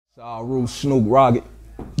Snook Rogget.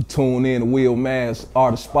 Tune in to Will Mass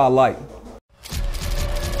Artist Spotlight.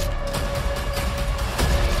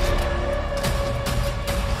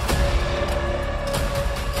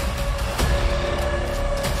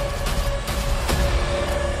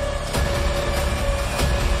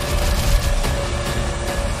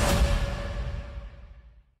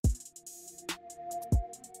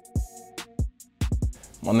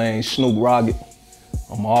 My name's Snook Rogget.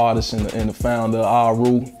 I'm an artist and the founder of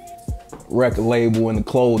RU record label and the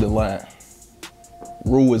clothing line.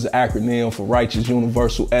 RU is an acronym for Righteous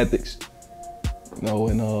Universal Ethics. You know,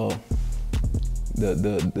 and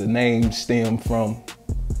the name stemmed from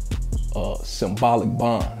a symbolic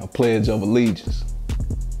bond, a pledge of allegiance,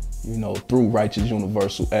 you know, through Righteous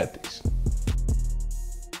Universal Ethics.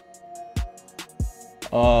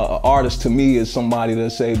 An artist to me is somebody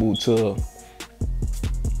that's able to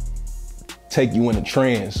take you in a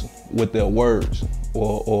trance with their words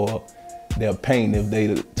or their paint. If they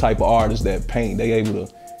the type of artist that paint, they able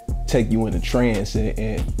to take you in a trance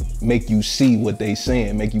and make you see what they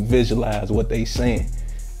saying, make you visualize what they saying.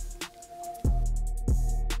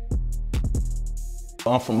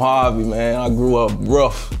 I'm from Harvey, man. I grew up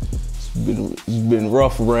rough. It's been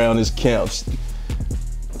rough around this camp,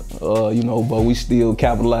 you know, but we still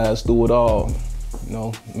capitalized through it all. You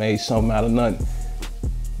know, made something out of nothing.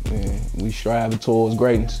 And we striving towards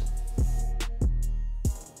greatness.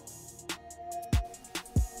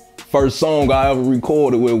 First song I ever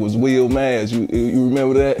recorded with was Will Mass. You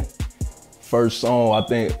remember that? First song, I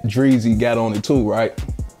think Dreezy got on it too, right?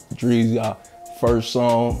 Dreezy, first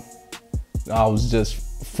song. I was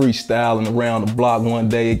just freestyling around the block one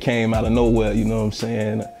day. It came out of nowhere, you know what I'm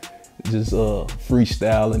saying? Just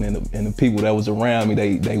freestyling, and the people that was around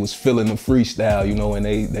me, they was feeling the freestyle, you know, and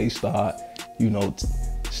they start, you know,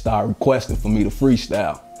 start requesting for me to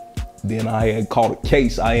freestyle. Then I had caught a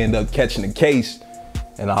case. I ended up catching the case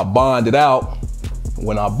and I bonded out.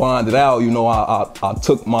 When I bonded out, you know, I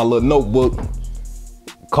took my little notebook,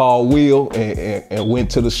 called Will, and went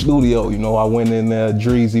to the studio. You know, I went in there,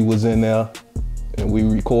 Dreezy was in there, and we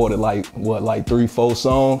recorded like 3-4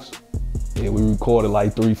 songs? Yeah, we recorded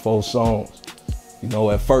like 3-4 songs. You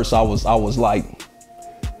know, at first I was like,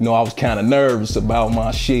 you know, I was kind of nervous about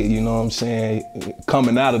my shit, you know what I'm saying?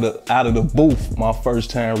 Coming out of the booth, my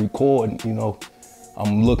first time recording, you know,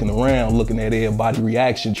 I'm looking around, looking at everybody's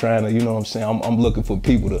reaction, trying to, you know what I'm saying? I'm looking for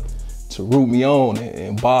people to root me on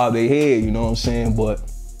and bob their head, you know what I'm saying? But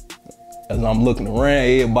as I'm looking around,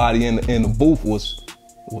 everybody in the booth was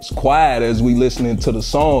quiet as we listening to the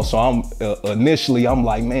song. So initially I'm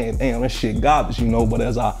like, man, damn, that shit garbage, you know? But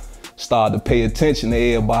as I started to pay attention to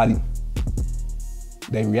everybody,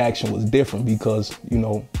 their reaction was different because, you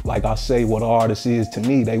know, like I say, what an artist is to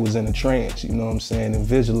me, they was in a trance, you know what I'm saying, and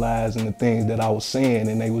visualizing the things that I was saying,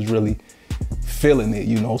 and they was really feeling it,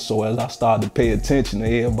 you know. So as I started to pay attention to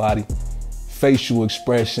everybody, facial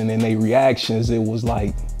expression and their reactions, it was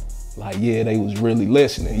like, yeah, they was really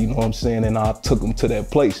listening, you know what I'm saying, and I took them to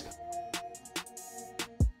that place.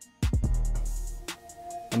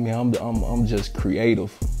 I mean, I'm just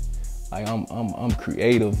creative. Like I'm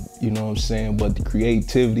creative, you know what I'm saying? But the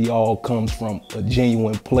creativity all comes from a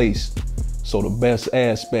genuine place. So the best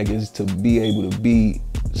aspect is to be able to be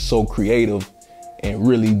so creative and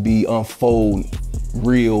really be unfold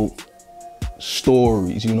real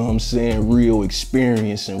stories, you know what I'm saying? Real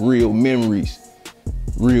experience and real memories,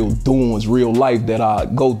 real doings, real life that I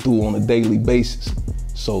go through on a daily basis.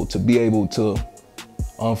 So to be able to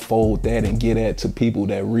unfold that and get that to people,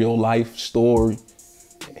 that real life story,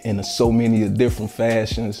 in so many different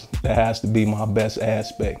fashions, that has to be my best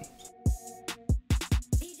aspect.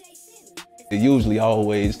 It usually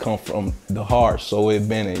always come from the heart, so it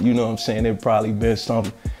been, you know what I'm saying, it probably been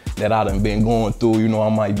something that I done been going through, you know, I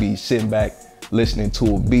might be sitting back listening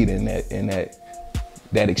to a beat and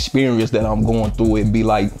that experience that I'm going through, it be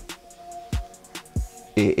like,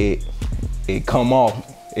 it come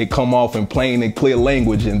off in plain and clear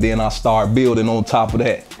language, and then I start building on top of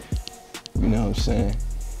that, you know what I'm saying?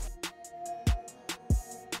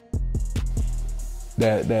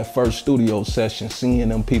 That first studio session, seeing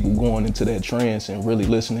them people going into that trance and really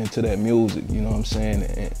listening to that music, you know what I'm saying,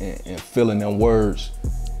 and feeling them words,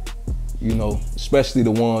 you know, especially the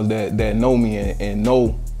ones that know me and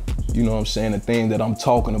know, you know what I'm saying, the thing that I'm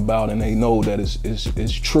talking about, and they know that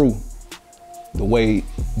it's true. The way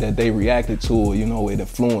that they reacted to it, you know, it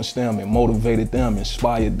influenced them, it motivated them,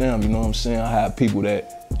 inspired them, you know what I'm saying? I have people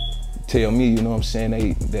that tell me, you know what I'm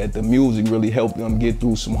saying, that the music really helped them get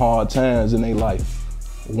through some hard times in their life.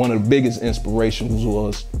 One of the biggest inspirations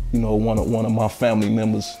was, you know, one of my family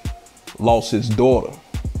members lost his daughter.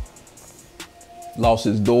 lost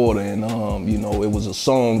his daughter, and you know, it was a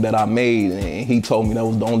song that I made, and he told me that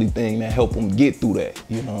was the only thing that helped him get through that.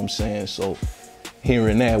 You know what I'm saying? So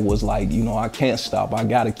hearing that was like, you know, I can't stop. I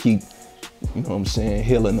gotta keep, you know what I'm saying,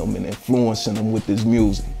 healing them and influencing them with this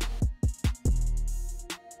music.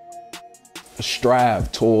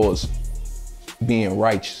 Strive towards being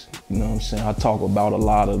righteous. You know what I'm saying? I talk about a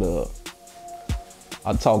lot of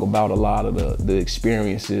the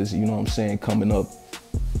experiences, you know what I'm saying, coming up,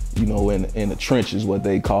 you know, in the trenches, what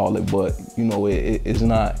they call it. But, you know, it's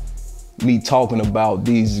not me talking about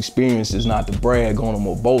these experiences, not to brag on them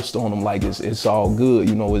or boast on them, like it's all good.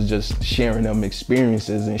 You know, it's just sharing them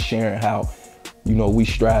experiences and sharing how, you know, we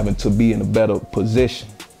striving to be in a better position.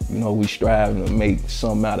 You know, we striving to make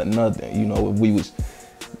something out of nothing. You know, if we was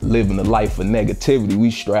living a life of negativity,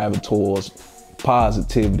 we striving towards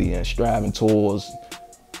positivity and striving towards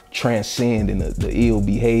transcending the ill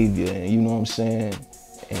behavior, and, you know what I'm saying,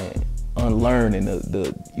 and unlearning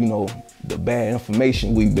the you know, the bad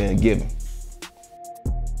information we've been given.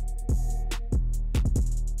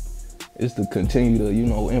 It's to continue to, you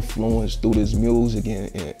know, influence through this music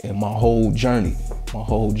and my whole journey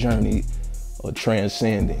of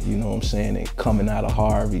transcending, you know what I'm saying, and coming out of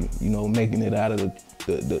Harvey, you know, making it out of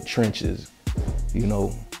the trenches, you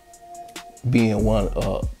know, being one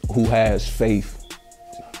who has faith.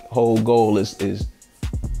 Whole goal is to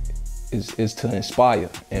inspire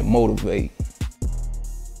and motivate.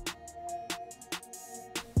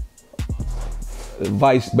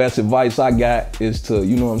 Best advice I got is to,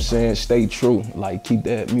 you know what I'm saying, stay true. Like, keep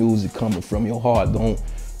that music coming from your heart. Don't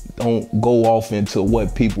go off into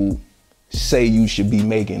what people say you should be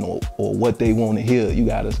making or what they want to hear. You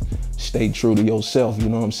gotta stay true to yourself, you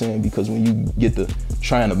know what I'm saying? Because when you get to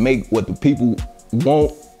trying to make what the people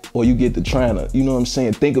want, or you get to trying to, you know what I'm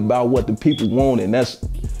saying, think about what the people want, and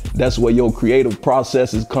that's where your creative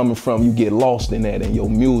process is coming from. You get lost in that, and your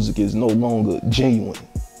music is no longer genuine,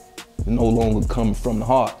 no longer coming from the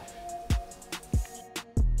heart.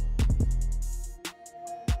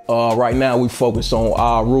 Right now we focus on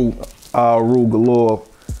Aru galore.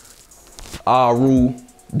 Aru,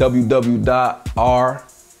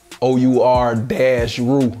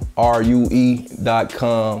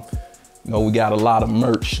 www.rour-rue.com. You know, we got a lot of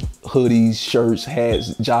merch, hoodies, shirts,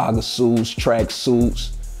 hats, jogger suits, track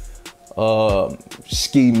suits,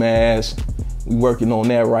 ski masks. We working on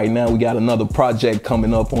that right now. We got another project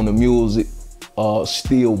coming up on the music,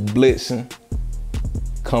 Still Blitzing,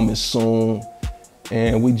 coming soon.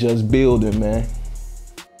 And we just building, man.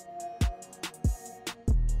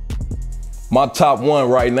 My top one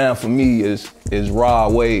right now for me is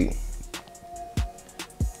Rod Wave.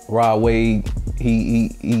 Rod Wave,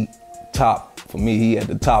 he top for me. He at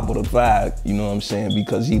the top of the five, you know what I'm saying?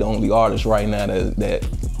 Because he the only artist right now that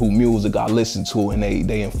who music I listen to, and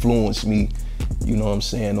they influence me, you know what I'm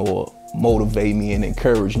saying, or motivate me and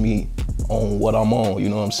encourage me on what I'm on, you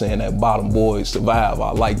know what I'm saying? That Bottom Boys Survive,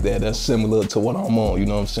 I like that. That's similar to what I'm on, you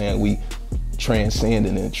know what I'm saying? We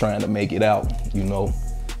transcending and trying to make it out, you know.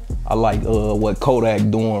 I like what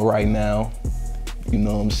Kodak doing right now, you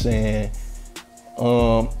know what I'm saying?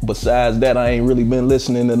 Besides that, I ain't really been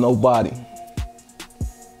listening to nobody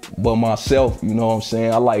but myself, you know what I'm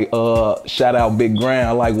saying? I like, shout out Big Grand,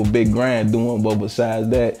 I like what Big Grand doing, but besides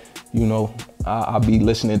that, you know, I be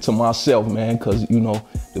listening to myself, man, cause, you know,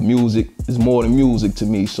 the music is more than music to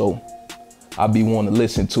me, so I be wanting to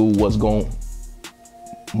listen to what's gonna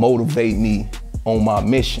motivate me on my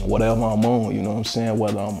mission, whatever I'm on, you know what I'm saying?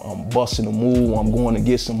 Whether I'm busting a move, I'm going to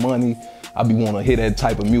get some money, I be want to hear that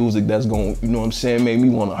type of music that's going, you know what I'm saying, make me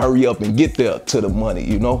want to hurry up and get there to the money,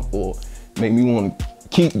 you know, or make me want to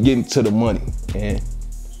keep getting to the money. And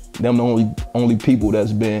them the only people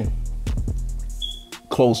that's been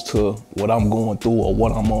close to what I'm going through or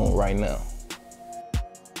what I'm on right now.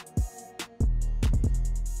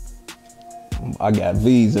 I got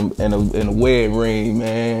V's and a wedding ring,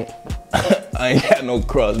 man. I ain't got no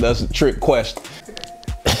crust. That's a trick question.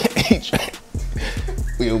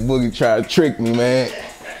 Lil Boogie tried to trick me, man.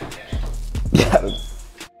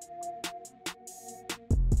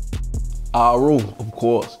 Aru, of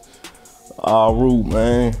course. Aru,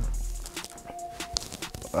 man.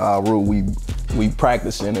 Aru, we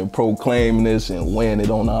practicing and proclaiming this and wearing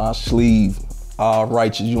it on our sleeve. Our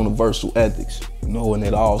righteous universal ethics, you know, and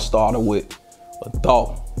it all started with a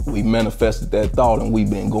thought. We manifested that thought and we've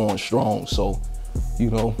been going strong. So, you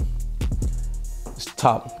know, it's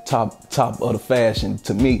top of the fashion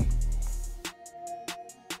to me.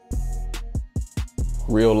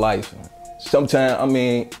 Real life. Sometimes, I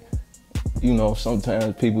mean, you know,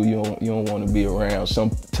 sometimes people you don't want to be around.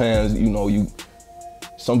 Sometimes, you know,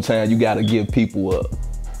 sometimes you gotta give people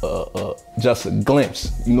just a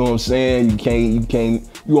glimpse. You know what I'm saying?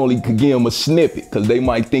 You only could give them a snippet because they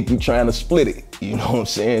might think you're trying to split it. You know what I'm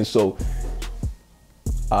saying? So,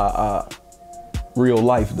 real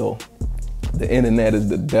life though, the internet is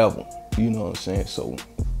the devil. You know what I'm saying? So,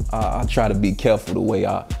 I try to be careful the way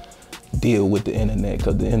I deal with the internet,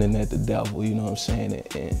 because the internet the devil. You know what I'm saying?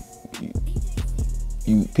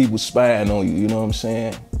 And people spying on you. You know what I'm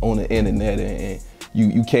saying? On the internet, and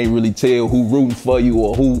you can't really tell who rooting for you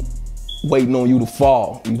or who waiting on you to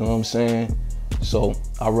fall. You know what I'm saying? So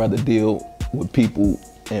I'd rather deal with people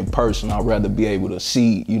in person. I'd rather be able to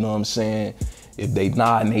see, you know what I'm saying, if they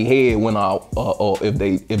nod in their head when or if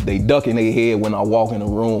they duck in their head when I walk in the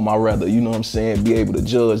room. I'd rather, you know what I'm saying, be able to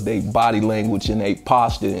judge their body language and their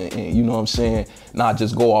posture, and you know what I'm saying, not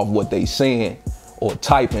just go off what they saying or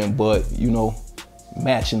typing, but, you know,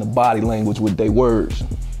 matching the body language with their words.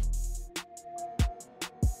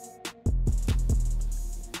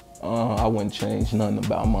 I wouldn't change nothing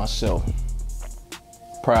about myself.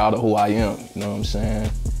 Proud of who I am, you know what I'm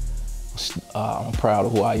saying? I'm proud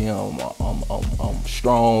of who I am. I'm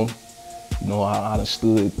strong. You know, I done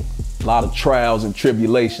stood a lot of trials and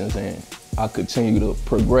tribulations, and I continue to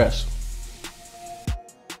progress.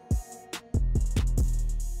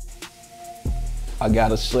 I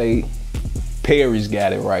gotta say, Perry's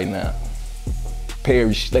got it right now.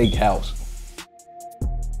 Perry's Steakhouse.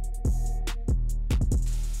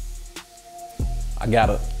 I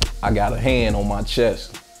got a hand on my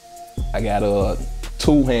chest. I got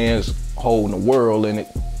two hands holding the world in it,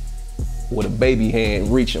 with a baby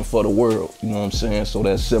hand reaching for the world. You know what I'm saying? So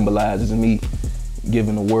that symbolizes me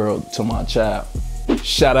giving the world to my child.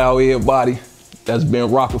 Shout out everybody that's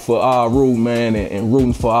been rocking for Aru, man, and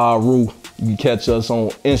rooting for Aru. You can catch us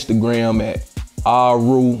on Instagram at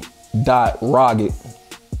aru.rogget,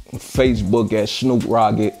 Facebook at Snook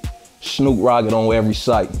Rogget, Snook Rogget on every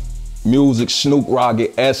site. Music, Snook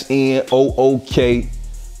Rogget, S-N-O-O-K,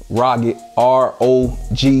 Rogget, R-O-G-G-E-T,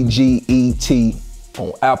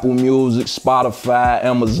 on Apple Music, Spotify,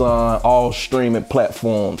 Amazon, all streaming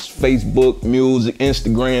platforms, Facebook Music,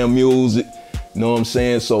 Instagram Music, you know what I'm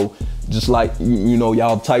saying? So just like, you know,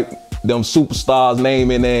 y'all type them superstars' name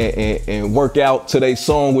in there and work out to their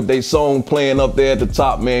song with their song playing up there at the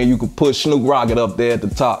top, man, you can put Snook Rogget up there at the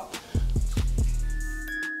top.